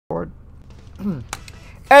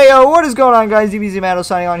Hey yo, what is going on, guys? dbzmando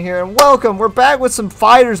signing on here, and welcome. We're back with some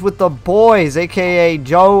fighters with the boys, aka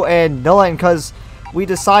Joe and Dylan, because we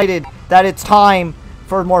decided that it's time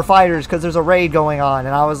for more fighters because there's a raid going on,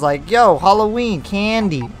 and I was like, yo, Halloween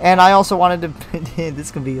candy, and I also wanted to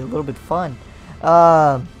this can be a little bit fun.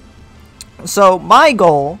 So my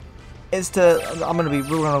goal is to we're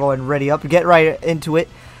gonna go ahead and ready up, get right into it.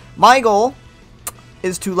 My goal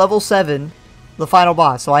is to level 7 the final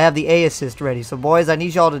boss, so I have the A assist ready. So boys, I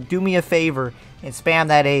need y'all to do me a favor and spam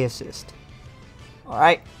that A assist.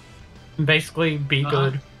 Alright? Basically, be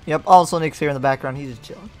good. Yep, also Nick's here in the background, he's just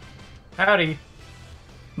chilling. Howdy.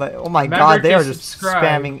 But oh my god, they are just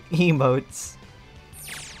spamming emotes.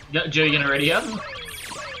 Yo, Joe, you gonna ready up?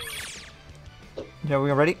 Yeah,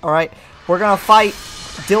 we ready? Alright, we're gonna fight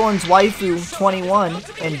Dylan's waifu 21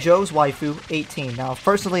 and Joe's waifu 18. Now,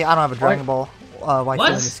 personally, I don't have a Dragon Ball waifu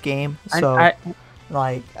in this game, so no,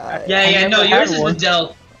 yours is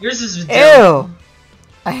Videl. Yours is Videl. Ew!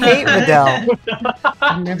 I hate Videl.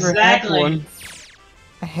 I've never had one.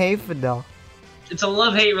 I hate Videl. It's a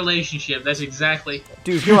love-hate relationship. That's exactly.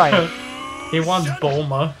 Dude, here I am. He wants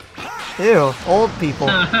Bulma. Ew, old people.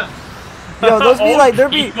 Yo, those be like,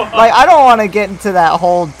 I don't want to get into that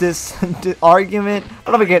whole argument,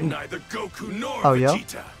 but I'm getting. Oh, yo.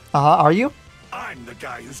 Are you? I'm the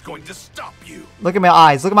guy who's going to stop you. Look at my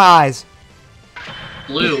eyes. Look at my eyes.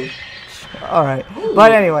 Blue. Alright.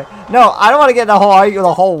 But anyway. No, I don't want to get in the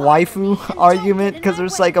whole waifu argument, because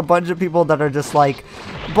there's like a bunch of people that are just like,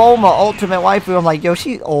 Bulma, ultimate waifu. I'm like, yo,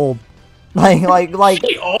 she's old. Like,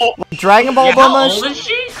 she old? Dragon Ball yeah, Bulma? How old is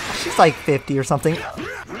she? She's like 50 or something.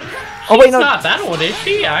 Oh wait, no. She's not that old, is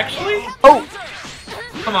she, actually? Oh!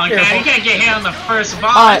 Come on, guys, you can't get hit on the first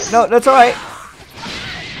boss. Alright, no, that's alright.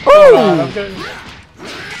 Ooh!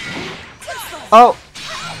 Oh!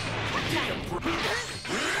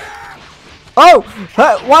 Oh!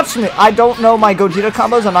 Watch me! I don't know my Gogeta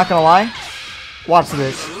combos, I'm not gonna lie. Watch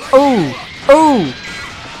this. Ooh! Ooh!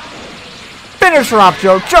 Finish her off,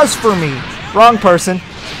 Joe, just for me! Wrong person.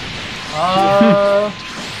 Oh,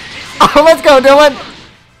 let's go, Dylan!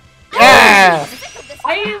 Yeah!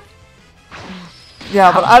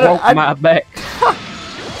 Yeah, but I don't. My back.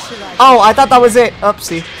 Oh, I thought that was it.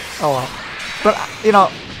 Oopsie. Oh well. But you know,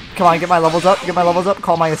 come on, get my levels up. Get my levels up.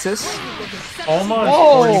 Call my assists. Almost.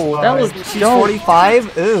 Oh, that was she's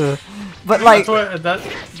 45. Ew. But like.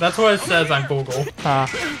 That's what it says on Google.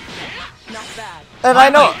 And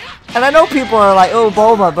I know people are like, oh,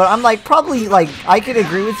 Bulma, but I'm like, probably like I could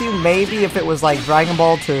agree with you. Maybe if it was like Dragon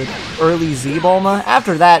Ball to early Z Bulma.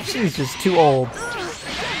 After that, she's just too old.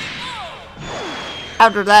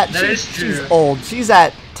 After that, she's old. She's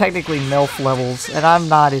at technically MILF levels, and I'm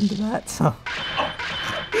not into that, so.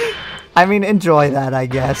 I mean, enjoy that, I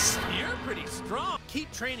guess. You're pretty strong.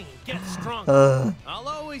 Keep training and get stronger. I'll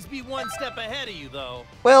always be one step ahead of you, though.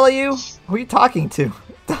 Well, you? Who are you talking to?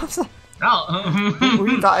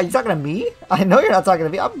 Oh. Are you talking to me? I know you're not talking to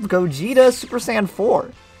me. I'm Gogeta Super Saiyan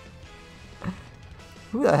 4.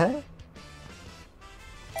 Who the heck?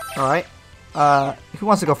 Alright. Who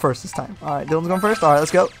wants to go first this time? Alright, Dylan's going first? Alright,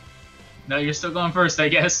 let's go. No, you're still going first, I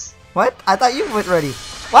guess. What? I thought you went ready.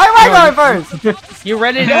 Why am I going first? You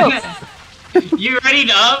ready up? You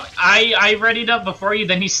readied up? I readied up before you,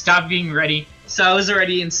 then he stopped being ready. So I was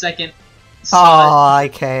already in second. Oh,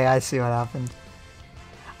 okay, I see what happened.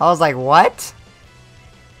 I was like, what?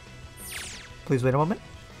 Please wait a moment.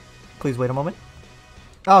 Please wait a moment.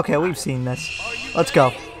 Okay, we've seen this. Let's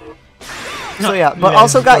go. So yeah, but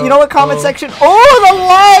also got, you know what, comment section? Oh, the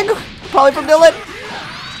lag! Probably from Dylan.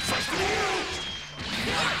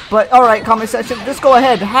 But alright, comment section, just go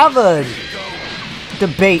ahead, have a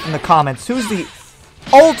debate in the comments. Who's the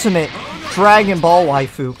ultimate Dragon Ball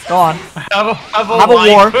waifu? Go on. Have a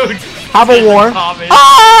war. Have a war.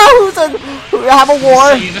 Have a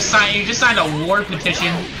war. So you just signed a war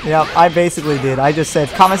petition. Yep, I basically did. I just said,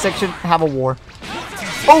 comment section, have a war.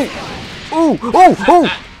 Oh! Ooh! Ooh! Ooh!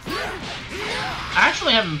 I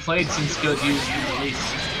actually haven't played since Goju's release.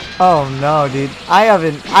 Oh no, dude. I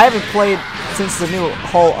haven't played since the new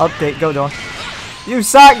whole update. Go, Dylan. You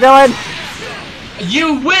suck, Dylan!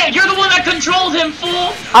 You win! You're the one that controlled him,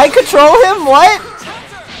 fool! I control him? What?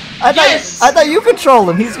 Yes! I thought you control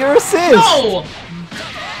him. He's your assist. No!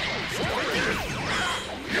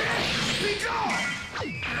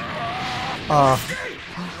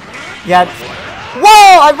 Yeah.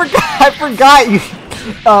 Whoa! I forgot you.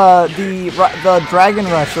 The Dragon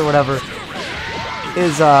Rush or whatever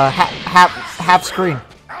is half screen.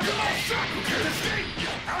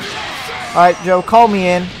 All right, Joe, call me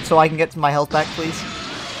in so I can get my health back, please.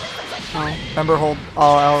 Oh. Remember, hold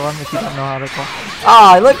L1 if you don't know how to call.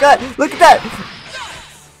 Ah, look at that!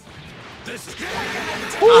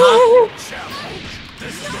 Oh,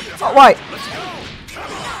 why?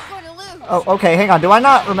 Oh, okay, hang on. Do I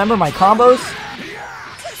not remember my combos?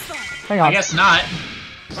 Hang on. I guess not.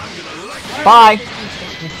 Bye!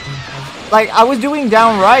 Like, I was doing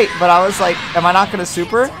down right, but I was like, am I not gonna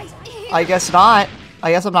super? I guess not.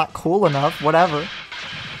 I guess I'm not cool enough. Whatever.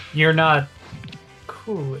 You're not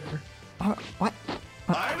cooler. What?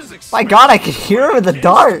 My god, I can hear him in the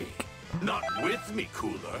dark! Not with me,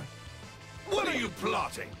 cooler. What are you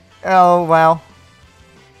plotting? Oh, well.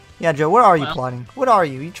 Yeah, Joe, what are you plotting? What are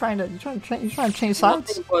you? You trying to change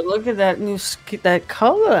sides? But look at that that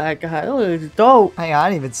color I got. It looks dope. Hang on, I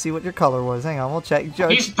didn't even see what your color was. Hang on, we'll check. Joe,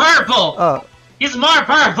 He's purple! oh, He's more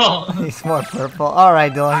purple! he's more purple.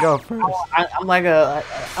 Alright, Dylan, go first. I'm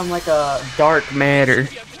like a dark matter.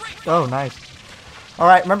 Oh, nice.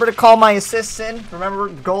 Alright, remember to call my assists in. Remember,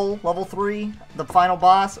 goal, level 3, the final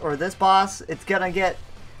boss, or this boss. It's gonna get,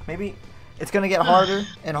 it's gonna get harder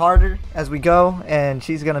and harder as we go, and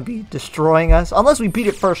she's gonna be destroying us. Unless we beat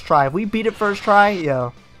it first try. If we beat it first try,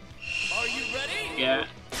 yo. Are you ready? Yeah.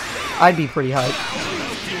 I'd be pretty hyped.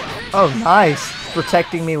 Oh, nice.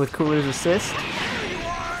 Protecting me with Cooler's assist.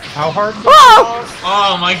 How hard? Oh!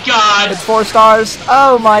 Oh my god! It's 4 stars.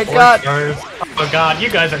 Oh my god. Oh god, you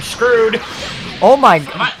guys are screwed. Oh my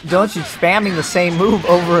god. Don't you spamming the same move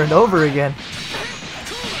over and over again.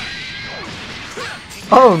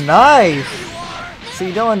 Oh, nice.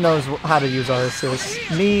 See, Dylan knows how to use our assists.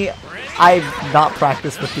 Me, I've not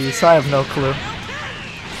practiced with these, so I have no clue.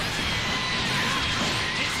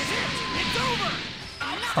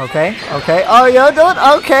 Okay, okay. Oh, yo,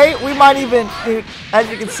 Dylan, okay. We might even, dude, as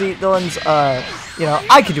you can see, Dylan's, you know,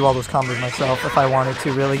 I could do all those combos myself if I wanted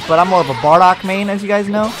to, really. But I'm more of a Bardock main, as you guys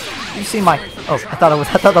know. You see my, oh, I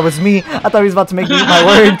thought that was me. I thought he was about to make me eat my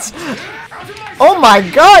words. Oh my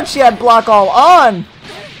god, she had block all on.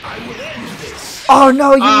 Oh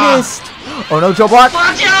no, you missed. Oh no, Joe, block.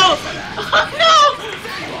 Block, Joe! No!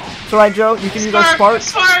 It's alright, Joe. You can use our spark.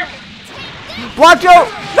 Spark! Block, Joe!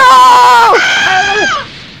 No!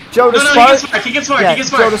 Joe to No, spark. he gets spark, Yeah, he gets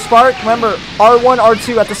spark. Joe to spark. Remember, R1,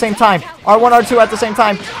 R2 at the same time. R1, R2 at the same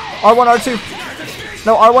time. R1, R2.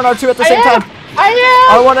 No, R1, R2 at the same time.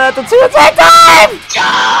 R1 at the 2 at the same time!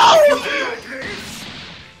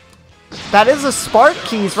 That is a spark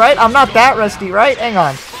keys, right? I'm not that rusty, right? Hang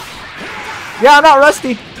on. Yeah, I'm not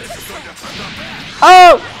rusty.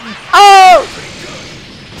 Oh! Oh!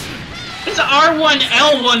 It's a R1,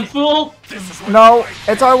 L1, fool! No,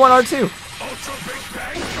 it's R1, R2.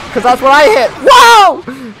 Because that's what I hit. Whoa!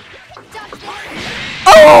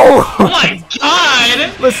 Oh! Oh my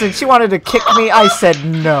god! Listen, she wanted to kick me. I said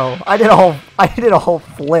no. I did a whole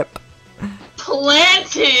flip.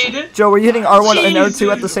 Planted! Joe, were you hitting R1 and R2 Jesus.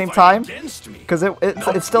 at the same time? Because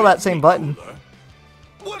it's still that same button.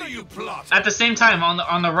 What are you plotting? At the same time,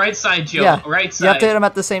 on the right side, Joe. Yeah, Right side. you have to hit them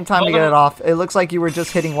at the same time to Hold get on. it off. It looks like you were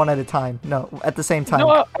just hitting one at a time. No, at the same time. No,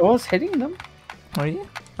 I was hitting them. Are you?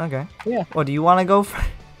 Okay. Yeah. Well, do you want to go for?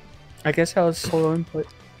 I guess I was slow input.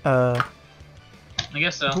 I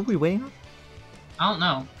guess so. Who are we waiting on? I don't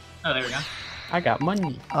know. Oh, there we go. I got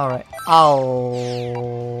money. All right.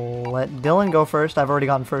 I'll let Dylan go first. I've already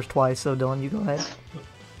gotten first twice, so Dylan, you go ahead.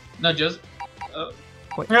 No, Joe's...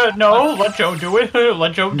 No, let Joe do it.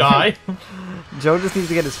 Let Joe die. Joe just needs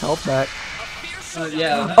to get his health back.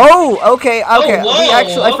 yeah. Oh, okay, okay. whoa, We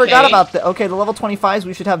actually, I forgot okay. about that. Okay, the level 25s,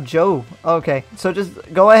 we should have Joe. Okay, so just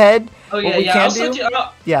go ahead. Oh, What yeah, we yeah. can I'll do, switch,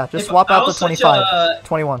 yeah, just if- swap out I'll the switch, 25.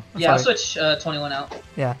 21. I'm Yeah, I'll sorry. switch 21 out.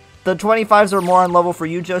 Yeah, the 25s are more on level for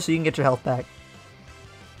you, Joe, so you can get your health back.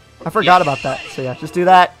 I forgot about that. So yeah, just do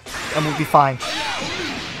that, and we'll be fine.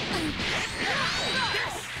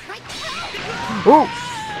 Ooh,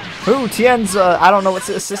 ooh, Tien's. I don't know what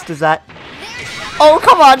assist is that. Oh,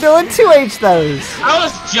 come on, Dylan, 2H those.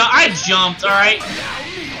 I jumped, alright?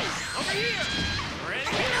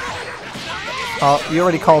 Oh, you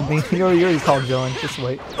already called me. You already called Dylan. Just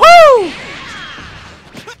wait. Woo!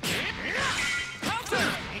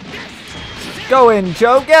 Go in,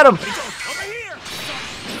 Joe. Get him.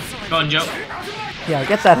 Go on, Joe. Yeah,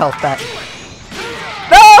 get that health back.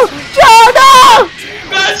 No! Joe, no!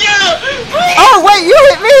 Go, Joe! Please! Oh, wait, you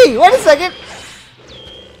hit me! Wait a second.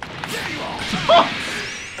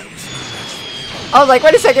 I was like,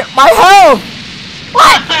 wait a second. My health!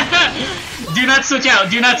 What? Do not switch out.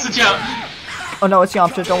 Do not switch out. Oh, no, it's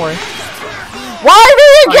Yamcha. Don't worry. Why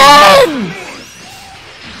me again?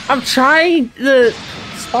 I'm trying the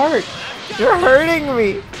spark. You're hurting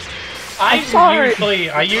me. I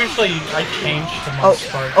usually change to most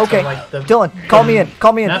part. Okay. So like Dylan, call me in.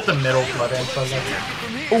 Call me in. Not the middle button, but like.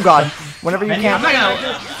 Oh God. Whenever you I'm can. not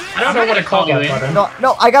gonna. I don't know what to call that button.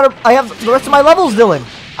 No, I have the rest of my levels, Dylan.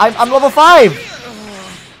 I'm level 5.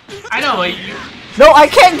 I know, but you. No, I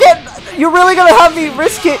can't get. You're really gonna have me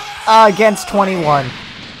risk it against 21.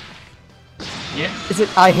 Yeah. Is it?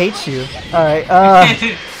 I hate you. All right.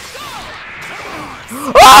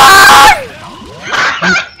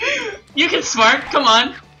 You can smart. Come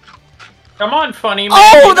on. Come on, funny man.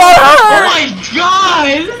 Oh, that Oh hurt! my God.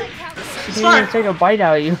 He's Smart. gonna take a bite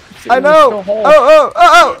out of you. I know. Still whole.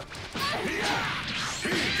 Oh.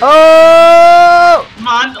 Oh! Come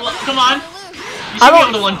on. Come on. You should be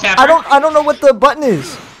able to one tap. I don't know what the button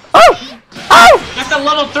is. Oh! Oh! That's a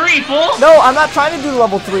level 3, fool. No, I'm not trying to do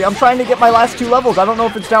level 3. I'm trying to get my last 2 levels. I don't know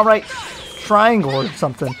if it's downright triangle or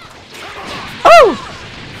something. Oh!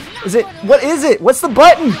 Is it? What is it? What's the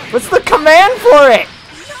button? What's the command for it?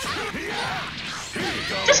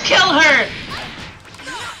 Just kill her.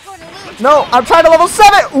 No, I'm trying to level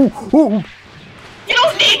 7. Ooh. You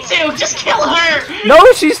don't need to. Just kill her. No,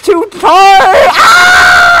 she's too tired.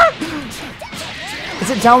 Ah! Is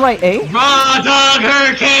it downright A? Raw dog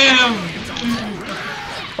her, Cam.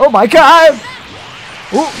 Oh my God!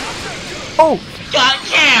 Ooh. Oh. Got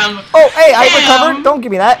Cam. Oh, hey, I Damn. recovered. Don't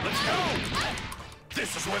give me that.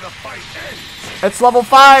 This is where the fight ends. It's level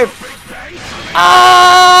 5.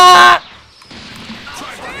 Ah!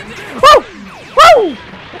 Woo! Woo!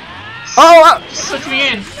 Oh, Switch me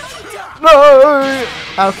in. no.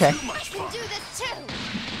 Okay.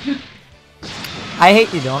 I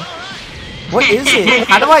hate you, Dylan. What is it?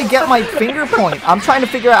 How do I get my finger point? I'm trying to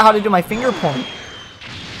figure out how to do my finger point.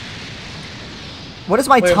 What is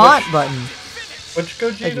my taunt button? Which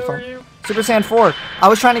Gogeta phone. are you? Super Saiyan 4. I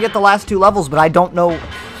was trying to get the last 2 levels, but I don't know.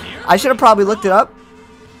 I should have probably looked it up.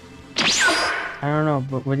 I don't know,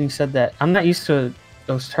 but when you said that, I'm not used to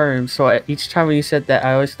those terms. So each time when you said that,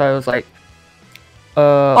 I always thought it was like,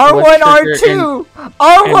 R1, R2!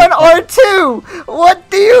 R1, R2! What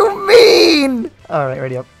do you mean? Alright,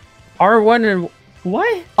 ready up. R1 and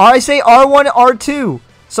what? I say R1, R2.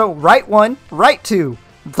 So right 1, right 2.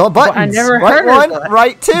 The buttons. I never right heard 1, of that.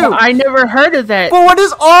 right 2. I never heard of that. But what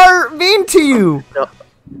does R mean to you?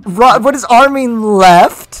 What does R mean?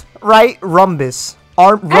 Left, right, rhombus.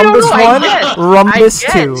 Rhombus know, I 1, guess. rhombus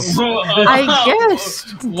I 2. guess. I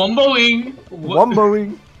guess. Wumboing.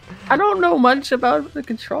 Wumboing. I don't know much about the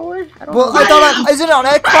controller. I don't Well, know. I thought, isn't it on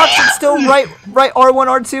Xbox? It's still right R1,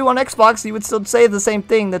 R2 on Xbox. You would still say the same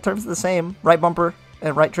thing. The terms are the same. Right bumper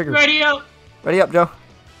and right trigger. Ready up. Ready up, Joe.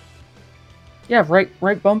 Yeah, right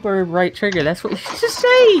bumper, right trigger. That's what you just say.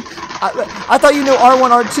 I thought you knew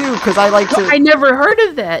R1, R2 because I like to. I never heard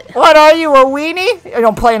of that. What are you, a weenie? You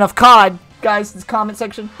don't play enough COD, guys. This comment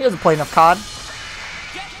section. He doesn't play enough COD.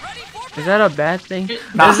 Is that a bad thing?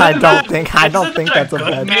 No, I don't think that's a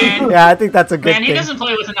bad thing. Yeah, I think that's a good Man, he thing. doesn't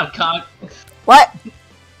play with enough cock. What?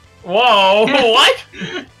 Whoa! What?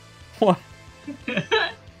 What?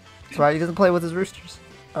 That's right. He doesn't play with his roosters.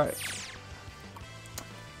 All right.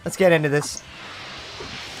 Let's get into this.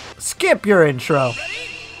 Skip your intro.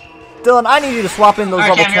 Dylan, I need you to swap in those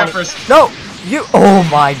Alright, level Cam, you're 20. first. No, you. Oh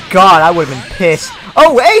my God, I would have been pissed.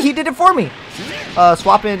 Oh, hey, he did it for me.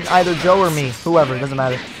 Swap in either Joe or me, whoever. It doesn't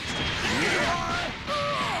matter.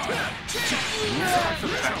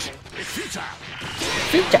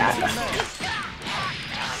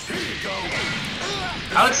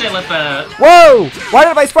 I would say let the. Whoa! Why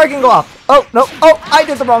did my sparking go off? Oh no! Oh, I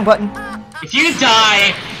did the wrong button. If you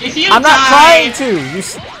die, I'm not trying to. You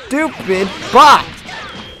stupid bot.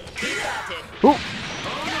 Ooh.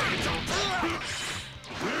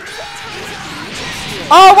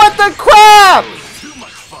 Oh, what the crap!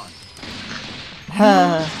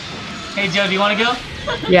 Hey Joe, do you want to go?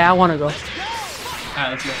 Yeah, I want to go.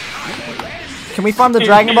 Alright, let's go. Can we farm the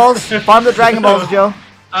Dragon Balls? Farm the Dragon Balls, Joe.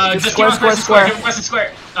 Just square, keep on pressing square, Keep on pressing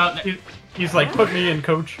square. Oh, no. He's like, put me in,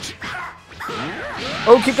 coach.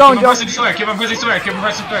 Oh, keep going, Keep on Joe. pressing square. Keep on pressing square. Keep on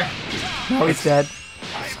pressing square. Oh, he's dead.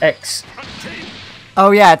 X.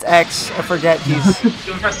 Oh yeah, it's X. I forget he's.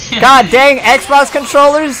 Keep on pressing. God dang, Xbox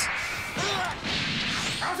controllers.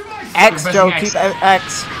 X, Pressing Joe. X. Keep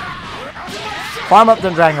X. Farm up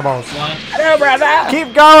them Dragon Balls. One. Hello, brother.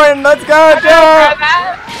 Keep going. Let's go, Joe.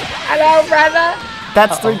 Hello, brother.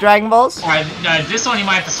 That's 3 Dragon Balls. Alright, this one you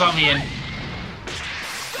might have to swap me in.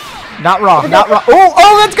 Not wrong. Not wrong.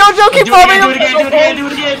 Oh, let's go, Joe. Keep Do it farming again, them. do it again, do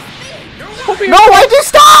it again, do it again. No, why'd you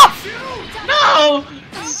stop? No!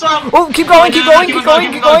 Swap! Oh, keep going, keep going, keep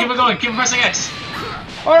going, keep going. Keep going, keep pressing X.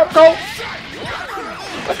 Let's go.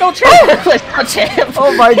 Let's go, champ. Let's go, champ.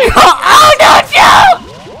 Oh my God. Oh no, Joe.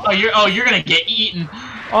 you're gonna get eaten.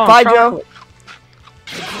 Oh, Bye, chocolate.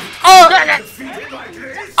 Joe. Oh!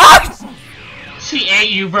 Ah! She ate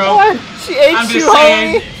you, bro. What? She ate I'm you, just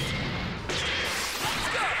saying. homie.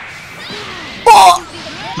 Oh!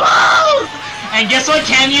 And guess what?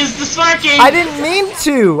 Cam used the sparking. I didn't mean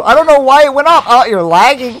to. I don't know why it went off. Oh, you're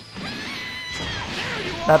lagging.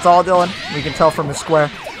 That's all, Dylan. We can tell from the square.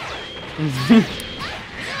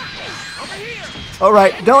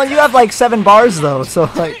 Alright, Dylan, you have like 7 bars though, so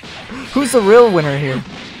like, who's the real winner here?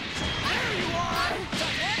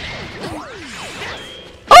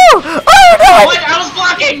 Oh! Oh, no! What? I was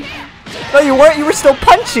blocking. No, you weren't. You were still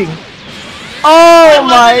punching. Oh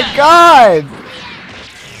my god!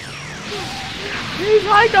 He's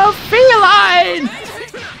like a feline!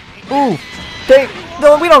 Ooh.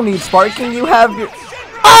 Dylan, we don't need sparking. You have your...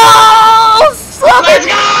 Oh! Summon Let's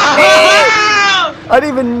go! I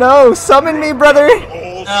didn't even know. Summon me, brother.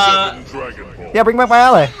 Uh, Yeah, bring back my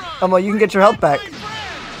ally. Well, you can get your health back.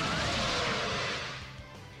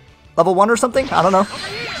 Level 1 or something? I don't know.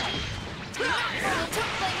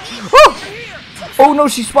 Oh! Oh no,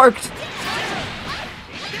 she sparked.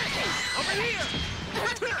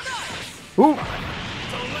 Ooh.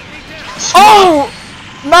 Oh!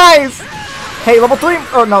 Nice! Hey, level 3?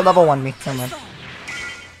 Oh no, level 1 me. Never mind.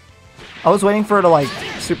 I was waiting for her to like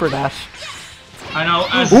super dash. I know.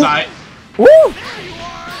 Woo!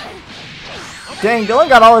 Dang, Dylan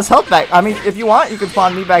got all his health back. I mean, if you want, you can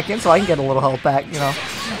spawn me back in so I can get a little health back, you know.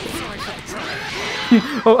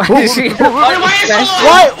 Oh, I see. Why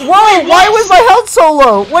was my health so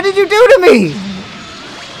low? What did you do to me?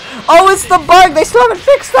 Oh, it's the bug. They still haven't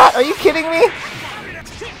fixed that. Are you kidding me?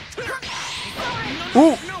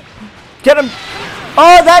 Ooh. Get him.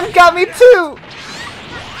 Oh, that got me too.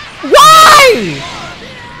 Why?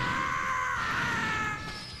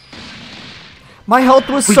 My health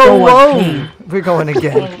was so low. We're going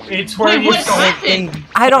again. It's where you switch.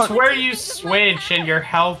 It's where you switch and your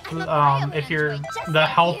health, if the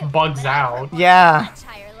health bugs out. Yeah.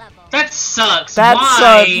 That sucks. That Why?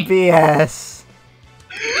 sucks, BS.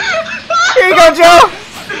 Here you go, Joe.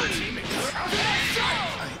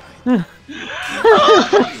 There's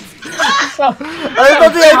nothing I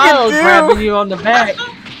can do. Grabbing you on the back.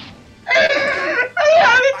 I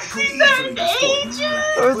haven't seen that in ages.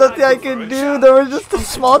 There was nothing I could do. There was just a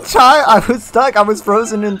small child. I was stuck. I was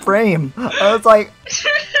frozen in frame. I was like...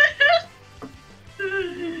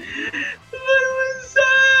 That was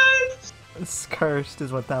sad. It's cursed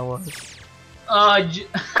is what that was. Yep.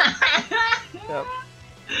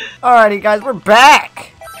 Alrighty, guys. We're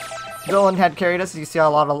back. Dylan had carried us. You see I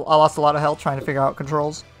lost a lot of health trying to figure out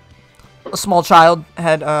controls. A small child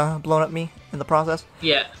had blown up me in the process.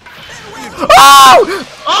 Yeah. Oh!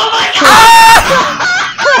 Oh my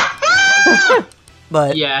god!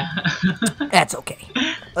 But yeah. that's okay.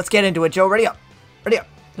 Let's get into it, Joe. Ready up. Ready up.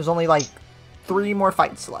 There's only like 3 more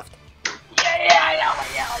fights left.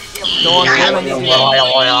 Don't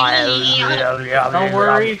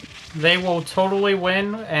worry, they will totally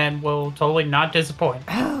win and will totally not disappoint.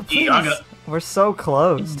 We're so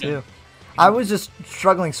close, too. I was just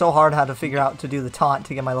struggling so hard how to figure out to do the taunt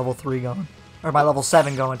to get my level 3 going. Or my level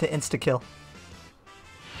 7 going to insta-kill.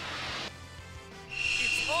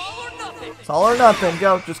 It's all or nothing,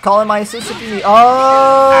 Joe. Just call in my assist if you need.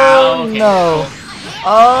 Oh, no.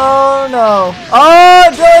 Oh, no.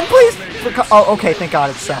 Oh, Dylan, please. Oh, okay. Thank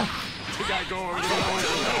God it's Sam.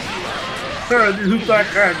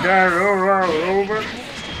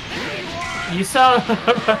 You sound...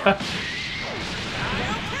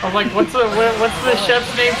 I'm like, what's the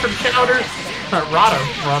chef's name from Chowder? Rado.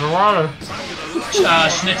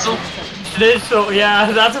 Schnitzel? Schnitzel, yeah,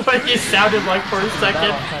 that's what he sounded like for a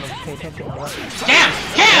second. Cam!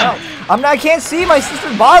 Cam! I can't see. My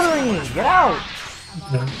sister's bothering me. Get out.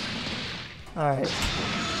 Alright.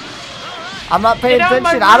 I'm not paying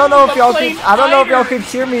attention. I don't know if y'all could. I don't know if y'all could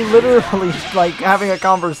hear me literally like having a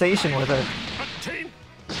conversation with her.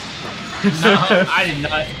 No, I did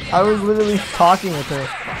not. I was literally talking with her.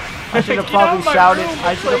 I should have probably shouted.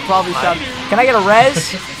 I should have probably shouted. Can I get a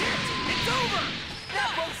res?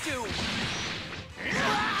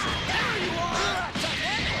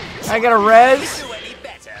 Can I get a res?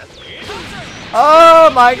 Oh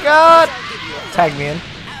my god! Tag me in.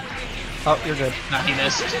 Oh, you're good. Nah, he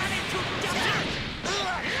missed.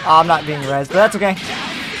 Oh, I'm not being res, but that's okay.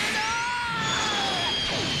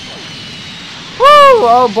 Woo!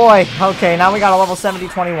 Oh boy. Okay, now we got a level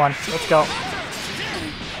 70-21. Let's go.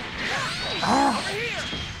 Ah.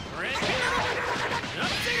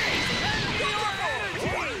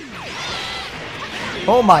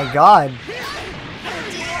 Oh my god.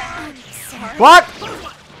 What?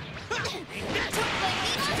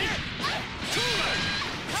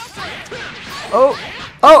 Oh,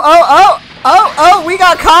 oh, oh, oh, oh, oh, we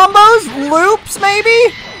got combos, loops,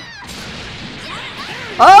 maybe?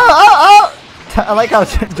 Oh, oh, oh. I like how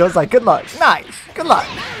Joe's like, good luck. Nice. Good luck.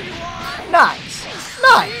 Nice.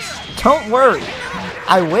 Nice. Don't worry.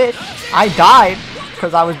 I wish. I died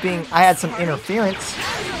because I had some interference.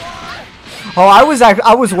 Oh, I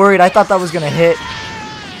was worried. I thought that was going to hit.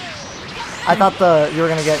 I thought you were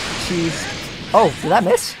going to get cheese. Oh, did that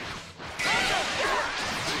miss?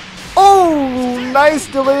 Oh, nice,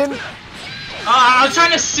 Dylan. I was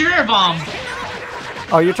trying to spirit bomb.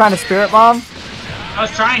 Oh, you're trying to spirit bomb? I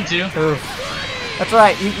was trying to. Ooh. That's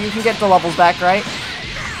right. You can get the levels back, right?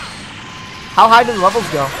 How high do the levels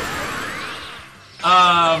go?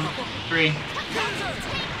 3.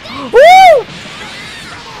 Woo!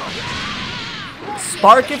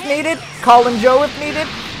 Spark if needed. Colin Joe if needed.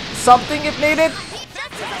 Something if needed.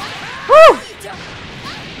 Woo!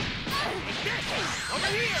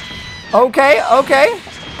 Okay, okay.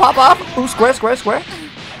 Pop off. Ooh, square, square, square.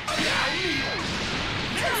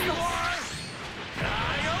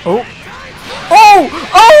 Oh. Oh!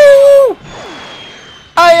 Oh!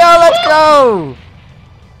 Ayo, let's go!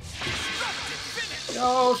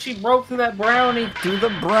 Oh, she broke through that brownie. Do the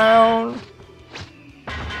brown.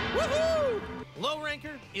 Woohoo! Low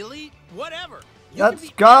ranker, elite, whatever. Let's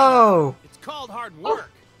go! It's called hard work.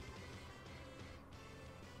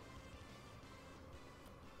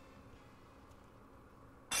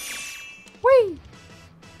 Whee!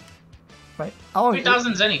 Right. Oh,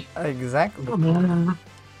 3,000 zenny. Exactly. For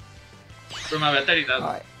my 30,000.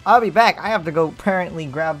 Alright. I'll be back. I have to go apparently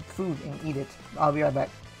grab food and eat it. I'll be right back.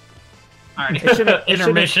 Alright.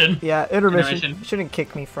 Intermission. Yeah, intermission. Intermission. Shouldn't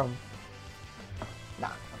kick me from... Nah.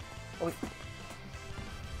 Wait.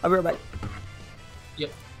 I'll be right back.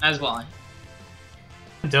 Yep, as well.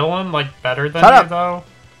 Dylan, like, better than Shut you, up.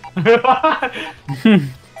 though?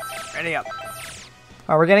 Ready up.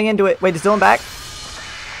 Alright, we're getting into it. Wait, is Dylan back?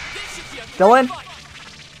 Dylan?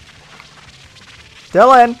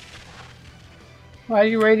 Dylan? Why are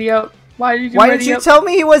you radio? Why did you? Why didn't you tell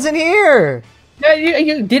me he wasn't here? Yeah,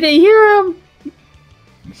 you didn't hear him.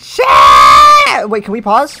 Shit! Wait, can we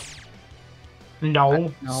pause?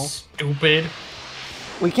 No. No. Stupid.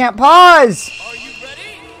 We can't pause! Are you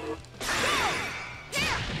ready?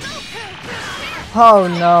 Oh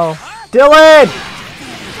no. Dylan!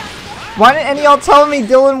 Why didn't any of y'all tell me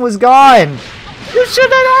Dylan was gone? You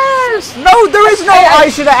should have asked. No, there is no I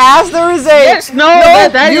should have asked. There is a... Yes, no,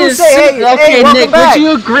 that you is... say, hey, okay, hey, welcome Nick, back. would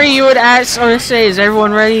you agree you would ask or say, is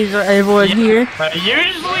everyone ready? Is everyone here?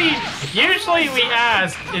 Usually we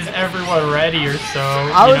ask, is everyone ready or so?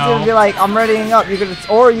 I was gonna be like, I'm readying up.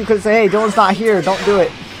 Or you could say, hey, Dylan's not here. Don't do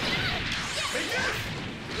it.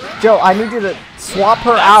 Joe, I need you to swap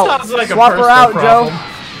her out. Sounds like Swap her out, Joe. problem.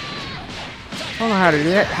 I don't know how to do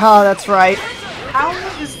that. Oh, that's right. How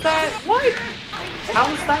is that? What? How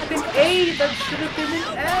is that an A? That should have been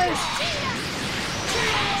an S.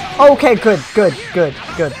 Okay, good.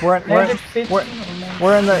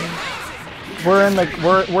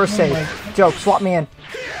 We're safe. Joe, swap me in.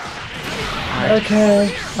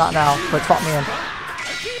 Okay. Not now, but swap me in.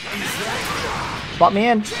 Swap me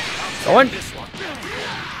in. Go on.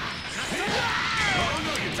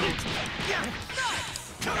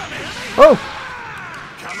 Oh!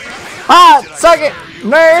 Ah! Suck it!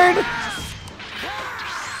 Nerd!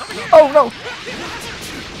 Oh no!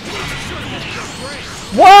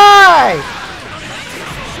 Why?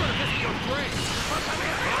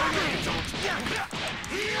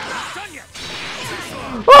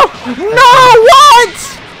 Oh! No! What?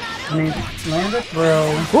 Land it,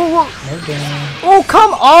 bro. Oh,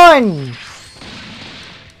 come on!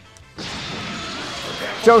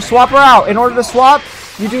 Joe, swap her out. In order to swap,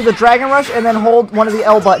 you do the Dragon Rush and then hold one of the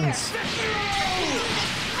L buttons.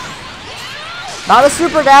 Not a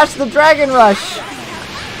Super Dash, the Dragon Rush.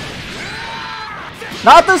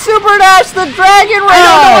 Not the Super Dash, the Dragon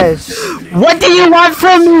Rush. What do you want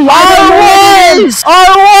from me? R1!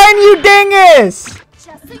 R1, you dingus!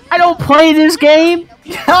 I don't play this game.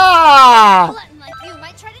 Ah!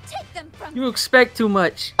 You expect too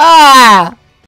much. Ah!